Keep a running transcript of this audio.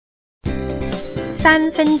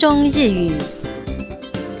3分钟日语。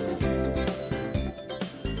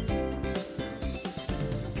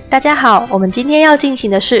大家好，我们今天要进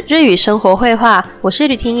行的是日语生活绘画，我是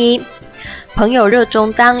吕婷怡。朋友热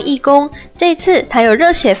衷当义工，这次他又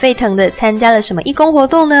热血沸腾的参加了什么义工活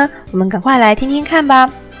动呢？我们赶快来听听看吧。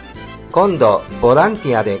今度ボランテ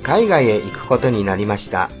ィアで海外へ行くことになりま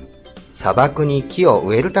した。砂漠に木を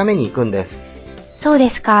植えるために行くんです。そう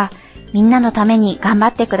ですか。みんなのために頑張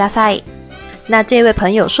ってください。那这位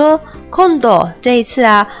朋友说，今度这一次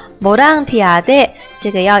啊，ボランティアで这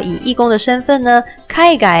个要以义工的身份呢，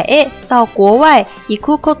海外へ到国外行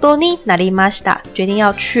くことになりました，决定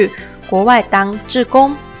要去国外当志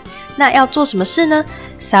工。那要做什么事呢？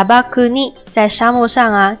砂漠に在沙漠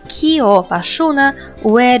上啊，木を把树呢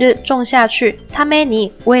植える种下去，ため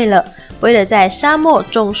に为了在沙漠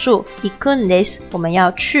种树，行くんです我们要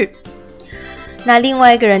去。那另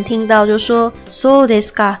外一个人听到就说，そうで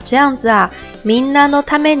すか，这样子啊，みんなの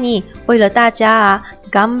ために为了大家啊，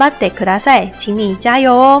頑張ってください，请你加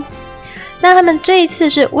油哦。那他们这一次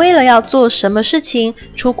是为了要做什么事情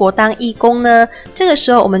出国当义工呢？这个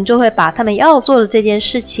时候我们就会把他们要做的这件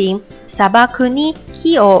事情，砂漠に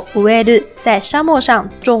木を植える，在沙漠上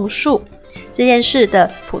种树这件事的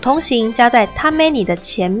普通形加在ために的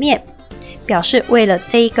前面，表示为了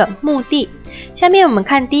这一个目的。下面我们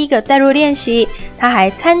看第一个代入练习，他还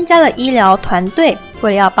参加了医疗团队，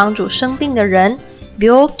为了要帮助生病的人，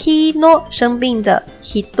病気の生病的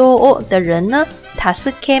人を的人呢，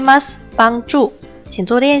助けます帮助。请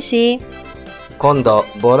做练习。今度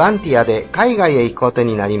ボランティアで海外へ行くこと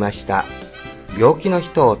になりました。病気の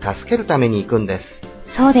人を助けるために行くんです。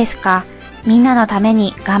そうですか。みんなのため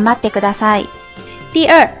に頑張ってください。第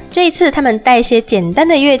二，这一次他们带一些简单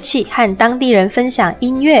的乐器和当地人分享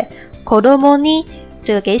音乐。子供に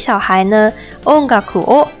这个给小孩呢，音楽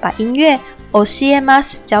を把音乐教えま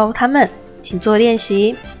す教他们，请做练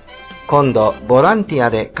习。今度ボランティア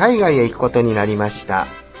で海外へ行くことになりました。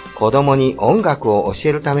子供に音楽を教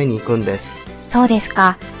えるために行くんです。そうです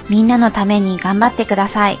か。みんなのために頑張ってくだ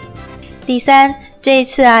さい。第三，这一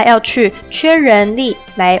次啊要去缺人力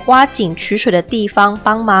来挖井取水的地方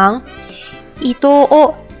帮忙。井戸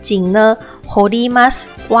を井呢掘ります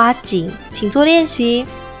挖井，请做练习。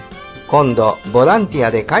今度ボランティ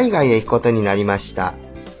アで海外へ行くことになりました。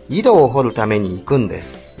井戸を掘るために行くんです。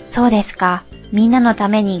そうですか。みんなのた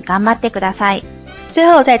めに頑張ってください。最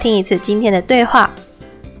後再听一次今天的对话。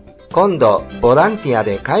今度ボランティア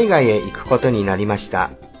で海外へ行くことになりました。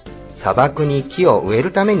砂漠に木を植え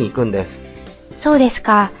るために行くんです。そうです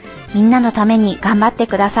か。みんなのために頑張って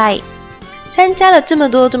ください。参加了这么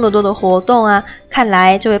多的活动啊，看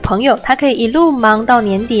来这位朋友他可以一路忙到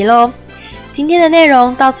年底咯。今天的内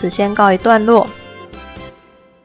容到此先告一段落，